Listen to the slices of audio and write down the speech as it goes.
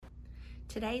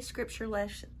Today's scripture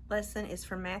lesson is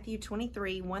from Matthew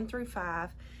 23, 1 through 5,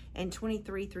 and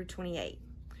 23 through 28.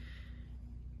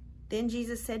 Then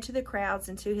Jesus said to the crowds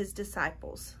and to his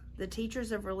disciples, "The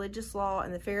teachers of religious law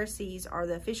and the Pharisees are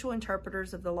the official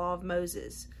interpreters of the law of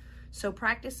Moses. So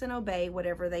practice and obey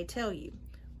whatever they tell you,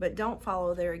 but don't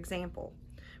follow their example.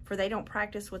 For they don't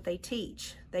practice what they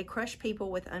teach. They crush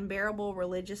people with unbearable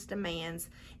religious demands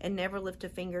and never lift a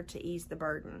finger to ease the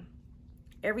burden.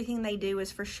 Everything they do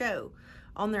is for show.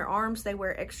 On their arms they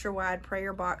wear extra wide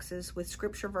prayer boxes with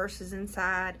scripture verses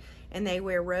inside, and they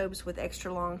wear robes with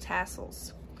extra long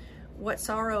tassels. What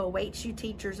sorrow awaits you,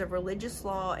 teachers of religious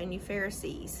law, and you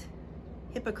Pharisees,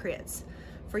 hypocrites!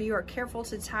 For you are careful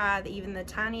to tithe even the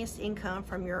tiniest income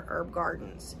from your herb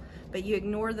gardens, but you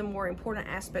ignore the more important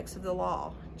aspects of the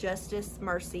law: justice,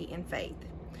 mercy, and faith.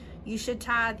 You should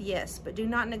tithe, yes, but do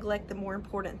not neglect the more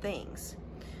important things.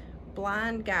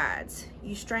 Blind guides,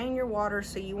 you strain your water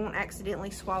so you won't accidentally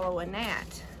swallow a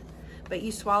gnat, but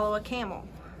you swallow a camel.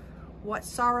 What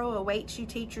sorrow awaits you,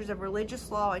 teachers of religious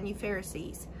law, and you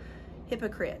Pharisees,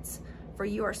 hypocrites! For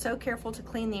you are so careful to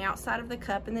clean the outside of the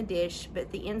cup and the dish, but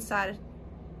inside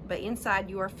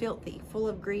you are filthy, full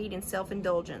of greed and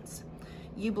self-indulgence.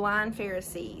 You blind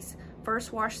Pharisees,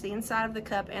 first wash the inside of the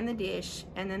cup and the dish,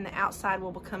 and then the outside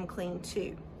will become clean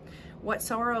too. What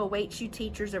sorrow awaits you,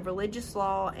 teachers of religious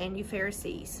law, and you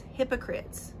Pharisees,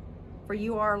 hypocrites! For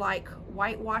you are like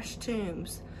whitewashed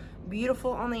tombs,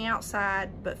 beautiful on the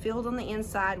outside, but filled on the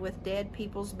inside with dead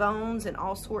people's bones and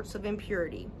all sorts of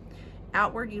impurity.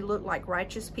 Outward you look like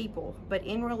righteous people, but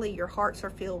inwardly your hearts are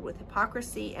filled with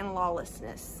hypocrisy and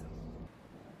lawlessness."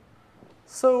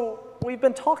 So, we've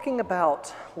been talking about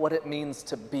what it means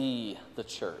to be the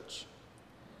church.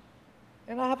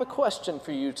 And I have a question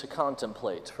for you to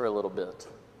contemplate for a little bit.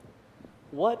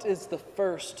 What is the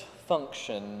first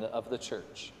function of the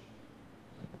church?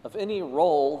 Of any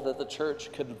role that the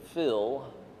church could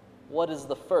fill, what is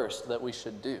the first that we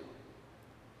should do?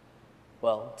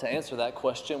 Well, to answer that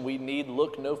question, we need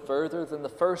look no further than the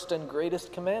first and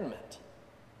greatest commandment.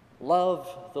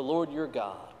 Love the Lord your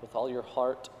God with all your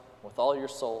heart, with all your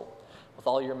soul, with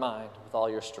all your mind, with all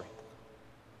your strength.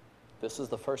 This is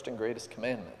the first and greatest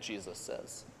commandment, Jesus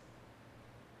says.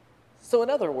 So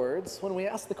in other words, when we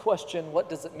ask the question, what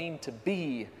does it mean to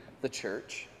be the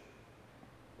church?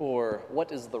 Or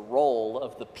what is the role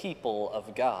of the people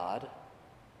of God?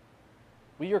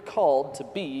 We are called to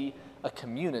be a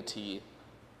community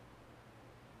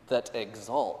that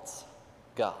exalts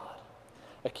God,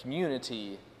 a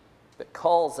community that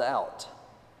calls out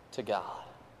to God,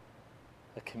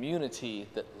 a community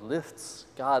that lifts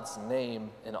God's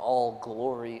name in all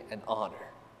glory and honor.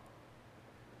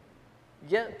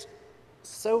 Yet,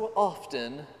 so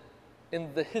often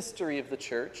in the history of the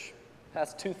church,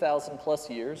 past 2,000 plus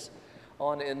years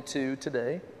on into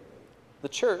today, the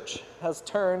church has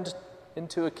turned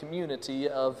into a community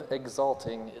of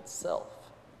exalting itself.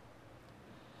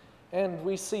 And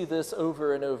we see this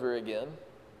over and over again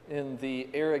in the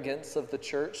arrogance of the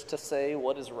church to say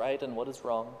what is right and what is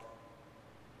wrong,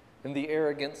 in the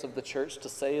arrogance of the church to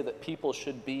say that people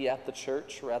should be at the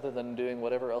church rather than doing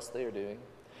whatever else they are doing,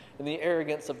 in the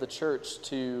arrogance of the church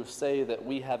to say that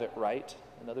we have it right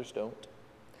and others don't.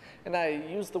 And I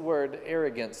use the word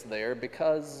arrogance there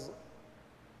because,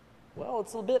 well,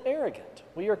 it's a bit arrogant.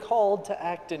 We are called to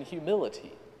act in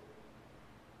humility,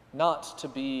 not to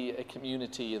be a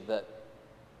community that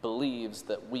believes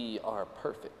that we are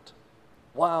perfect.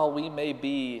 While we may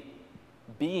be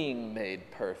being made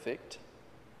perfect,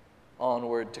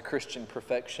 onward to Christian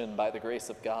perfection by the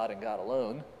grace of God and God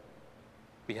alone,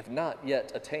 we have not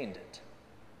yet attained it.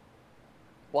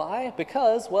 Why?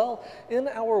 Because, well, in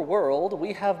our world,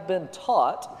 we have been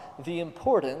taught the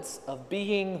importance of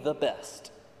being the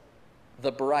best,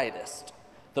 the brightest,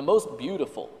 the most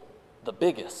beautiful, the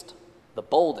biggest, the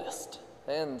boldest,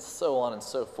 and so on and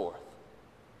so forth.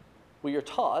 We are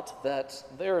taught that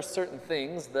there are certain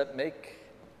things that make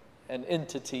an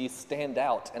entity stand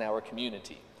out in our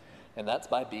community, and that's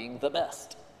by being the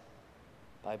best,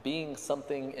 by being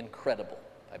something incredible,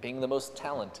 by being the most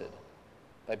talented,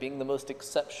 by being the most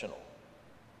exceptional.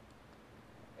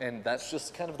 And that's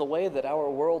just kind of the way that our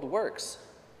world works.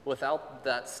 Without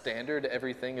that standard,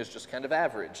 everything is just kind of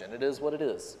average, and it is what it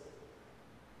is.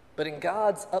 But in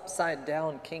God's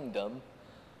upside-down kingdom,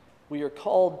 we are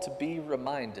called to be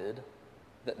reminded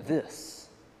that this,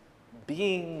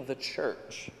 being the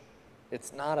church,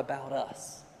 it's not about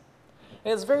us.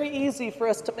 And it's very easy for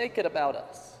us to make it about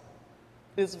us.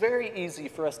 It's very easy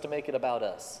for us to make it about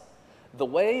us. The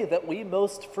way that we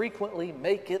most frequently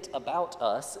make it about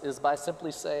us is by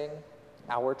simply saying,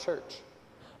 our church,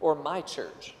 or my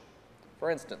church. For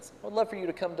instance, I would love for you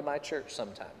to come to my church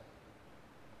sometime.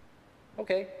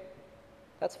 Okay,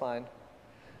 that's fine.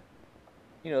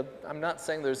 I'm not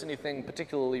saying there's anything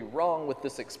particularly wrong with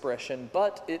this expression,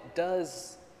 but it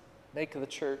does make the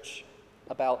church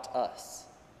about us,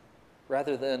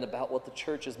 rather than about what the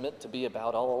church is meant to be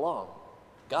about all along,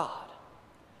 God.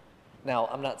 Now,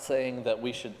 I'm not saying that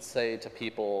we should say to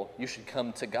people, you should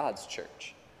come to God's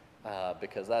church,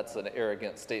 because that's an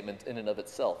arrogant statement in and of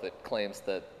itself. It claims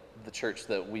that the church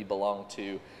that we belong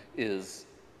to is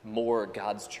more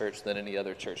God's church than any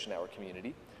other church in our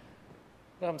community.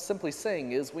 What I'm simply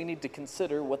saying is we need to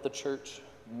consider what the church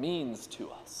means to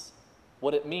us,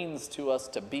 what it means to us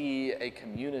to be a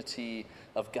community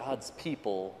of God's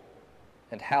people,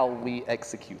 and how we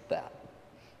execute that.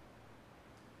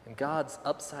 In God's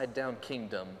upside-down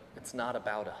kingdom, it's not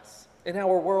about us. In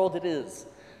our world, it is.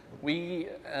 We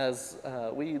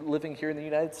living here in the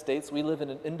United States, we live in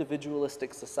an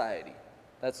individualistic society.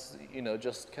 That's,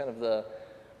 just kind of the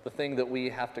thing that we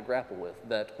have to grapple with,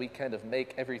 that we kind of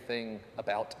make everything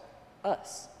about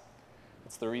us.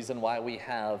 It's the reason why we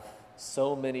have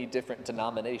so many different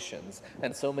denominations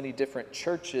and so many different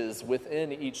churches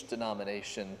within each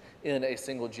denomination in a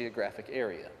single geographic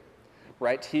area.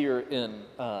 Right here in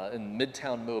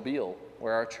Midtown Mobile,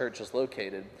 where our church is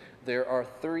located, there are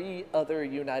 3 other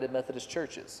United Methodist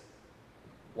churches.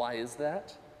 Why is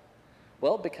that?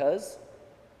 Well, because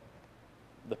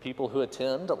the people who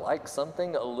attend like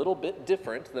something a little bit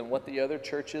different than what the other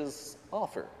churches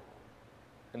offer.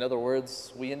 In other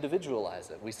words, we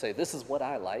individualize it. We say, this is what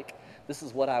I like, this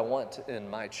is what I want in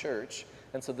my church,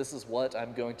 and so this is what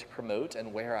I'm going to promote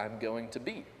and where I'm going to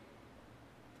be.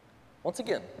 Once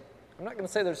again, I'm not going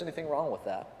to say there's anything wrong with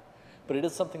that, but it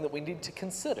is something that we need to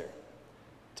consider,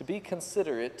 to be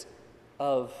considerate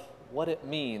of what it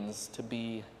means to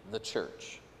be the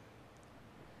church.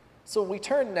 So we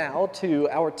turn now to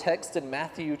our text in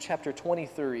Matthew chapter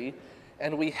 23,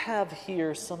 and we have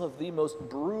here some of the most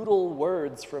brutal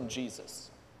words from Jesus,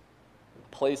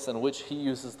 a place in which he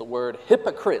uses the word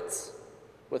hypocrites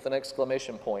with an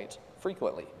exclamation point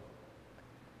frequently.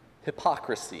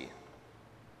 Hypocrisy.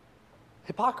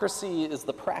 Hypocrisy is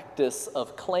the practice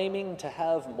of claiming to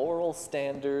have moral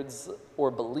standards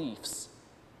or beliefs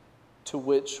to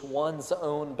which one's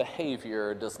own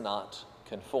behavior does not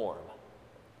conform.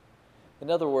 In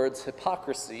other words,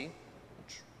 hypocrisy,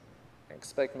 which I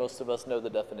expect most of us know the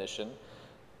definition,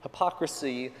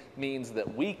 hypocrisy means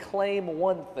that we claim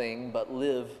one thing but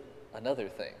live another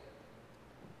thing.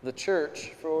 The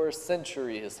church for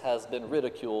centuries has been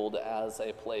ridiculed as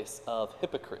a place of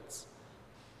hypocrites.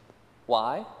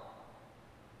 Why?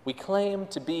 We claim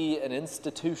to be an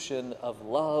institution of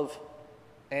love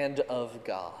and of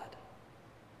God.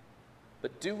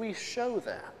 But do we show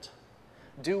that?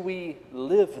 Do we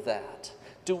live that?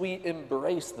 Do we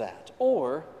embrace that?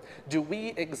 Or do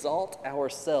we exalt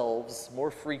ourselves more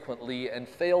frequently and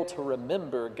fail to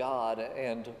remember God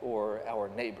and or our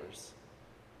neighbors?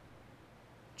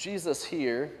 Jesus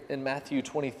here in Matthew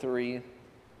 23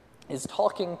 is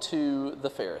talking to the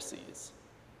Pharisees.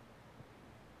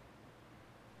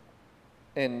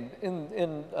 And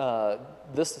in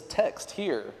this text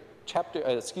here,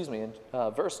 in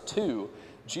verse 2,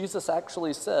 Jesus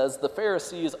actually says the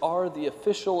Pharisees are the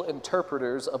official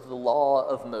interpreters of the law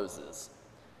of Moses.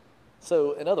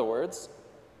 So, in other words,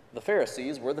 the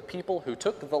Pharisees were the people who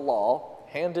took the law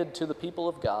handed to the people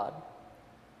of God,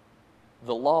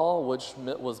 the law which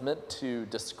was meant to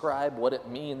describe what it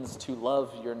means to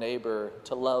love your neighbor,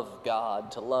 to love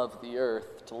God, to love the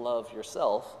earth, to love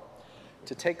yourself,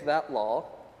 to take that law,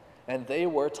 and they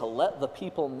were to let the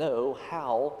people know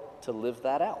how to live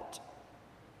that out.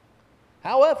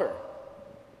 However,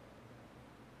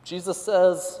 Jesus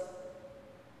says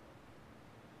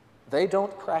they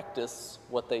don't practice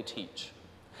what they teach.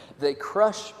 They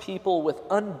crush people with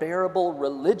unbearable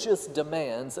religious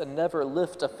demands and never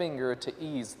lift a finger to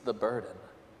ease the burden.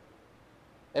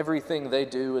 Everything they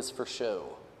do is for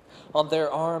show. On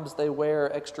their arms they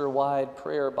wear extra wide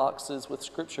prayer boxes with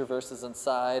scripture verses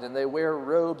inside, and they wear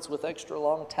robes with extra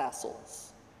long tassels.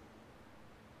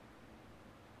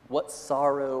 What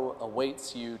sorrow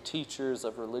awaits you, teachers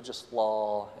of religious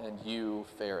law, and you,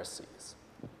 Pharisees?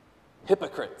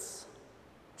 Hypocrites,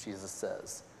 Jesus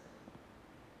says.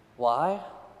 Why?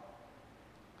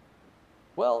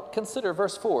 Well, consider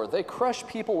verse 4. They crush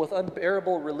people with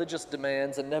unbearable religious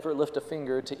demands and never lift a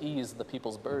finger to ease the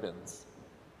people's burdens.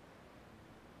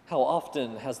 How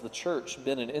often has the church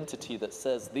been an entity that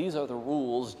says, these are the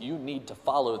rules, you need to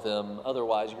follow them,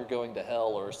 otherwise you're going to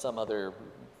hell or some other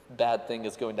bad thing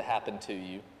is going to happen to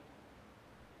you?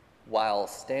 while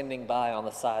standing by on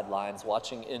the sidelines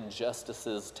watching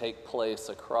injustices take place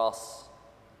across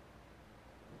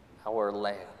our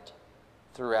land,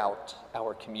 throughout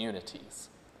our communities.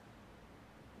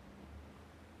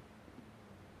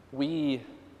 We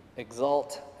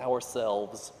exalt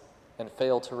ourselves and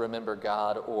fail to remember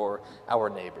God or our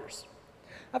neighbors.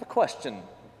 I have a question,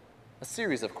 a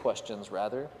series of questions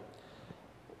rather.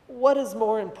 What is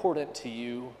more important to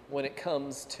you when it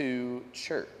comes to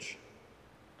church?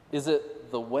 Is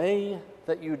it the way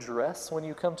that you dress when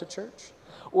you come to church?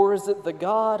 Or is it the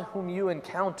God whom you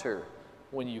encounter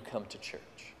when you come to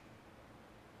church?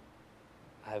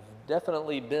 I've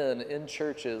definitely been in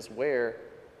churches where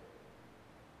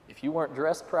if you weren't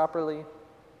dressed properly,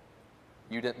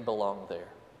 you didn't belong there.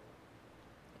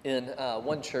 In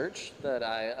one church that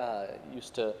I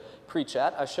used to preach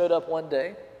at, I showed up one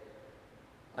day.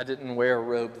 I didn't wear a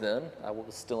robe then. I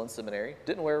was still in seminary.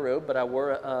 Didn't wear a robe, but I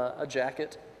wore a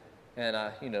jacket and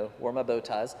I, wore my bow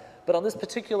ties. But on this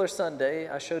particular Sunday,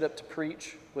 I showed up to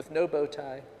preach with no bow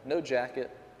tie, no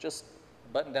jacket, just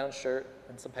button-down shirt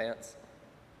and some pants,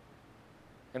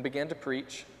 and began to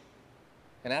preach.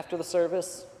 And after the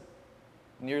service,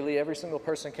 nearly every single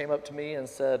person came up to me and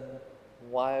said,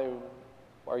 "Why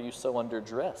are you so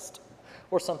underdressed?"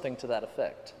 or something to that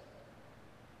effect.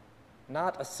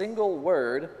 Not a single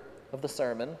word of the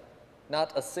sermon,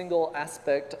 not a single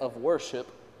aspect of worship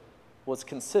was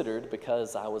considered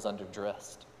because I was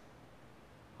underdressed.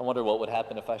 I wonder what would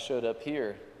happen if I showed up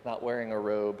here not wearing a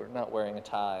robe or not wearing a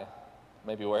tie,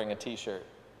 maybe wearing a t-shirt.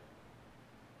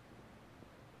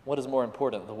 What is more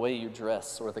important, the way you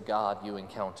dress or the God you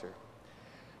encounter?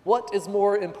 What is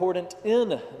more important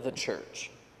in the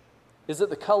church? Is it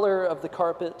the color of the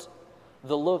carpet,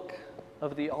 the look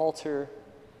of the altar,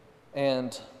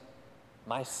 and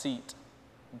my seat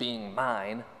being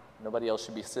mine? Nobody else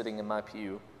should be sitting in my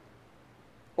pew.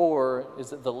 Or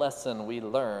is it the lesson we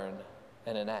learn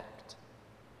and enact?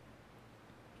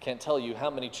 I can't tell you how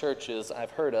many churches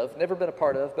I've heard of, never been a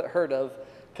part of, but heard of,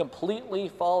 completely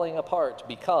falling apart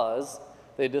because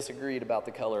they disagreed about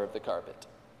the color of the carpet.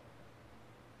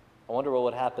 I wonder what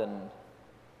would happen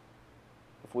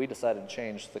if we decided to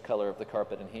change the color of the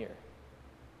carpet in here.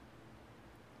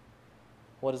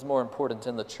 What is more important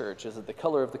in the church? Is it the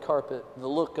color of the carpet, the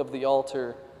look of the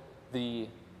altar, the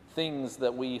things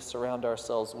that we surround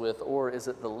ourselves with, or is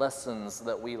it the lessons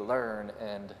that we learn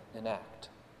and enact?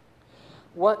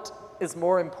 What is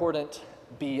more important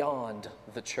beyond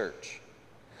the church?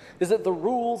 Is it the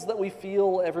rules that we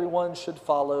feel everyone should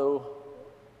follow,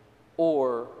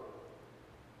 or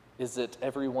is it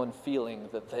everyone feeling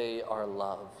that they are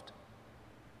loved?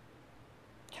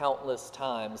 Countless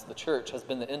times the church has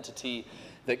been the entity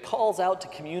that calls out to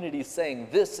communities saying,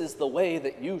 "This is the way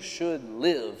that you should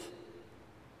live,"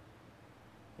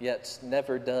 yet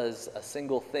never does a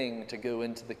single thing to go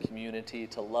into the community,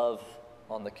 to love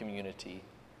on the community,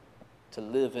 to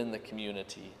live in the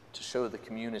community, to show the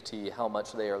community how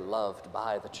much they are loved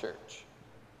by the church.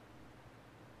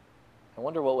 I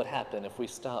wonder what would happen if we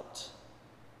stopped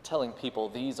telling people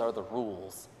these are the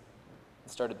rules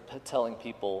and started telling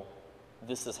people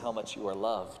this is how much you are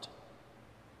loved.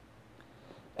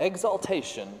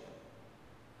 Exaltation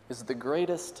is the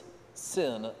greatest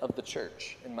sin of the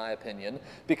church, in my opinion,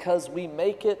 because we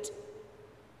make it,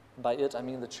 by it I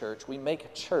mean the church, we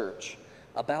make church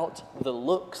about the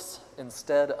looks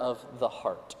instead of the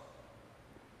heart.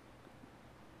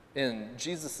 In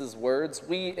Jesus' words,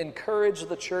 we encourage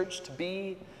the church to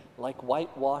be like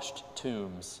whitewashed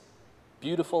tombs,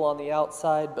 beautiful on the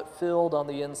outside, but filled on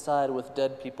the inside with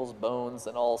dead people's bones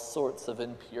and all sorts of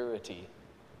impurity.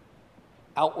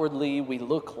 Outwardly, we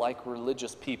look like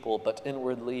religious people, but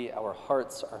inwardly, our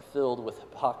hearts are filled with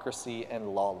hypocrisy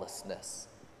and lawlessness.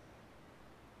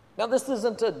 Now, this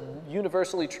isn't a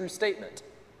universally true statement.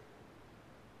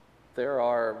 There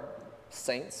are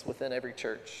saints within every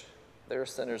church. There are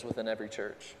sinners within every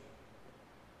church.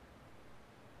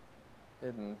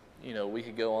 And, we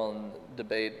could go on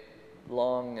debate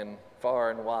long and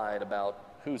far and wide about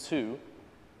who's who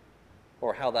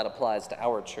or how that applies to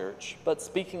our church. But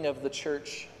speaking of the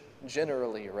church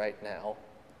generally right now,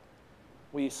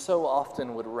 we so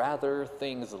often would rather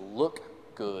things look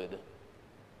good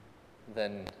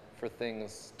than for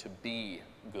things to be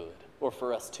good or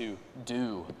for us to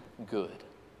do good.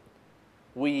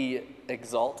 We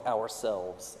exalt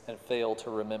ourselves and fail to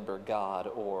remember God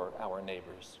or our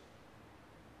neighbors.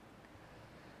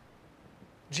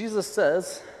 Jesus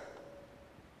says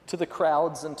to the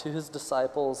crowds and to his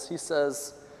disciples, he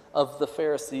says of the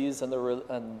Pharisees and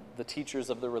the teachers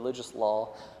of the religious law,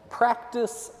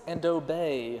 "Practice and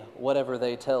obey whatever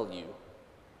they tell you,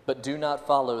 but do not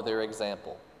follow their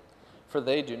example. for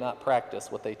they do not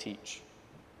practice what they teach.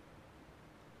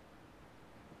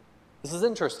 This is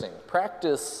interesting.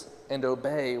 Practice and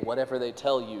obey whatever they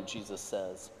tell you, Jesus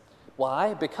says.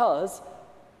 Why? Because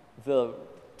the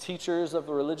teachers of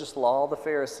the religious law, the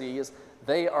Pharisees,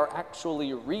 they are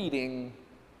actually reading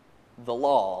the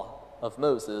law of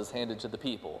Moses handed to the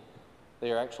people.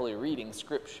 They are actually reading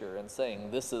Scripture and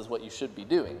saying, this is what you should be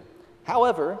doing.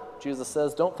 However, Jesus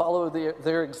says, don't follow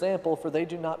their example, for they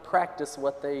do not practice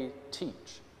what they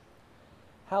teach.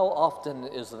 How often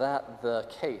is that the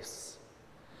case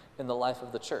in the life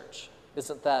of the church?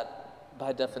 Isn't that,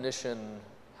 by definition,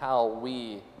 how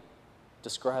we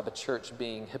describe a church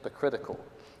being hypocritical?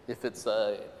 If it's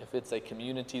a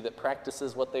community that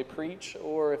practices what they preach,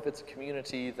 or if it's a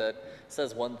community that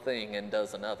says one thing and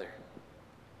does another.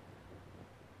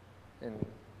 And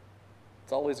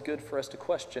it's always good for us to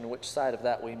question which side of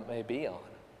that we may be on.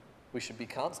 We should be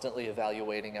constantly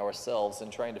evaluating ourselves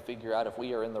and trying to figure out if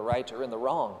we are in the right or in the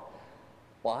wrong.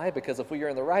 Why? Because if we are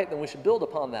in the right, then we should build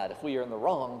upon that. If we are in the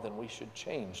wrong, then we should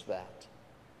change that.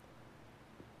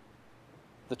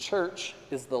 The church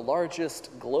is the largest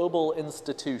global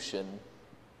institution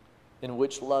in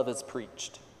which love is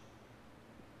preached.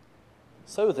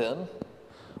 So then,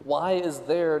 why is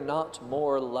there not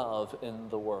more love in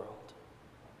the world?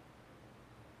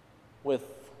 With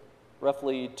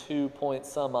roughly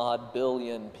 2-point-some odd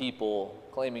billion people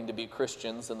claiming to be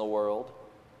Christians in the world,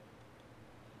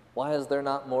 why is there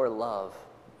not more love?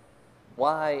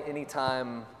 Why,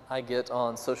 anytime I get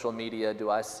on social media, do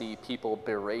I see people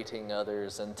berating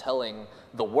others and telling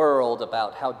the world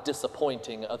about how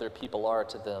disappointing other people are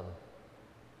to them?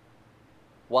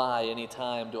 Why,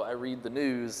 anytime do I read the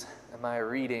news, am I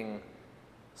reading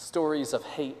stories of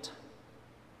hate,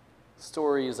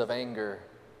 stories of anger,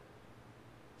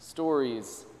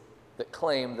 stories that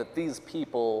claim that these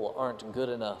people aren't good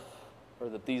enough, or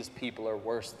that these people are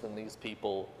worse than these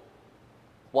people?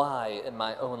 Why, in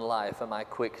my own life, am I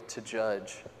quick to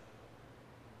judge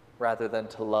rather than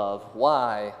to love?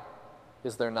 Why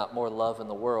is there not more love in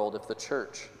the world if the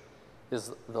church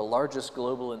is the largest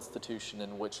global institution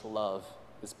in which love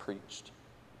is preached?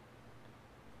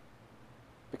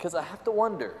 Because I have to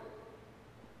wonder.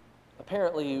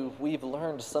 Apparently, we've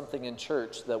learned something in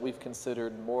church that we've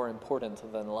considered more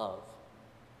important than love.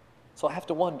 So I have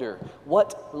to wonder,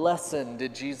 what lesson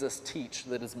did Jesus teach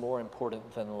that is more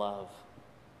important than love?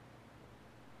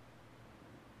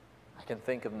 I can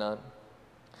think of none.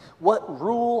 What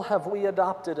rule have we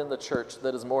adopted in the church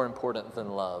that is more important than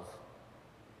love?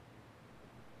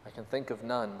 I can think of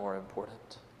none more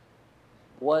important.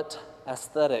 What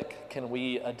aesthetic can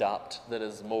we adopt that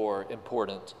is more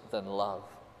important than love?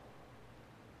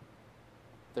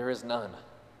 There is none.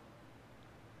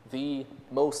 The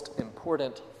most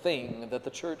important thing that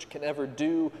the church can ever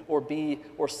do or be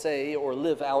or say or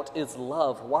live out is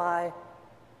love. Why?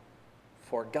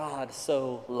 For God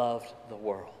so loved the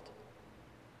world.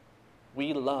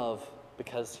 We love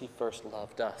because he first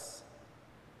loved us.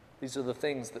 These are the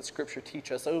things that Scripture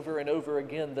teaches us over and over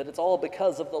again, that it's all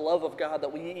because of the love of God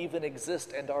that we even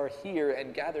exist and are here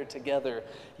and gathered together.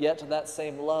 Yet that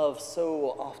same love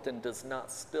so often does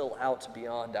not spill out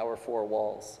beyond our four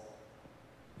walls.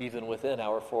 Even within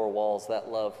our four walls, that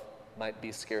love might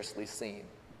be scarcely seen.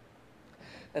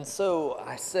 And so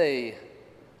I say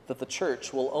that the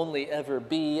church will only ever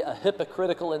be a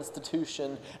hypocritical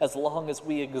institution as long as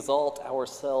we exalt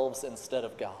ourselves instead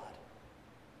of God.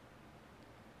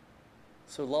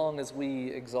 So long as we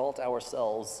exalt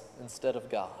ourselves instead of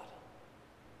God.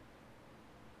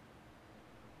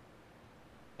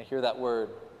 I hear that word,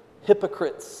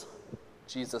 hypocrites,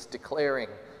 Jesus declaring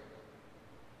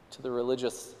to the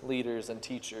religious leaders and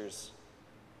teachers,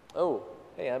 oh,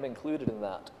 hey, I'm included in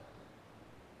that.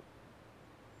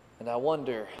 And I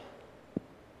wonder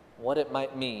what it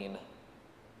might mean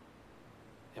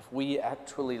if we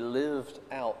actually lived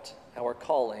out our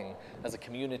calling as a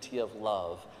community of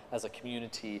love, as a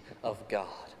community of God.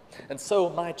 And so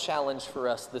my challenge for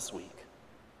us this week,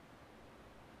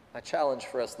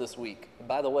 and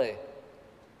by the way,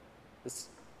 this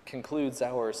concludes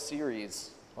our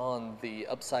series on the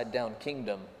upside down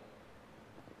kingdom.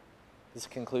 This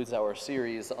concludes our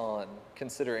series on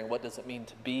considering what does it mean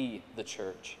to be the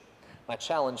church. My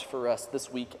challenge for us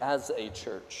this week as a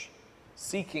church,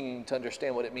 seeking to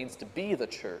understand what it means to be the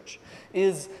church,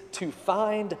 is to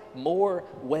find more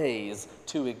ways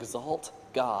to exalt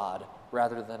God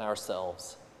rather than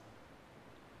ourselves.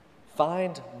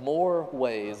 Find more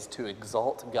ways to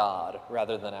exalt God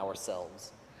rather than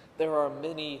ourselves. There are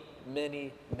many,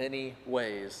 many, many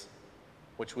ways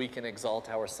which we can exalt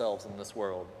ourselves in this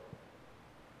world.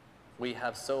 We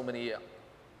have so many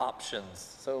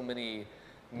options, so many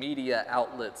media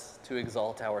outlets to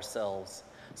exalt ourselves,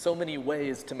 so many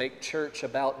ways to make church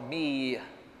about me,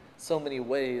 so many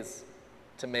ways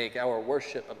to make our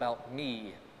worship about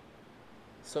me,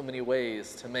 so many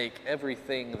ways to make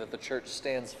everything that the church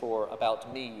stands for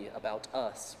about me, about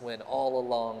us, when all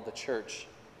along the church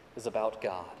is about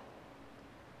God.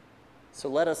 So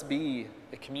let us be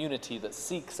a community that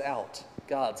seeks out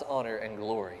God's honor and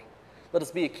glory. Let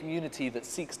us be a community that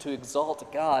seeks to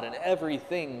exalt God in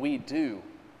everything we do.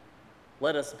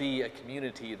 Let us be a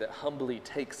community that humbly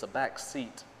takes a back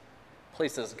seat,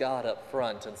 places God up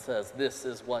front, and says, "This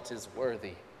is what is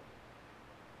worthy."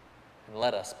 And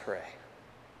let us pray.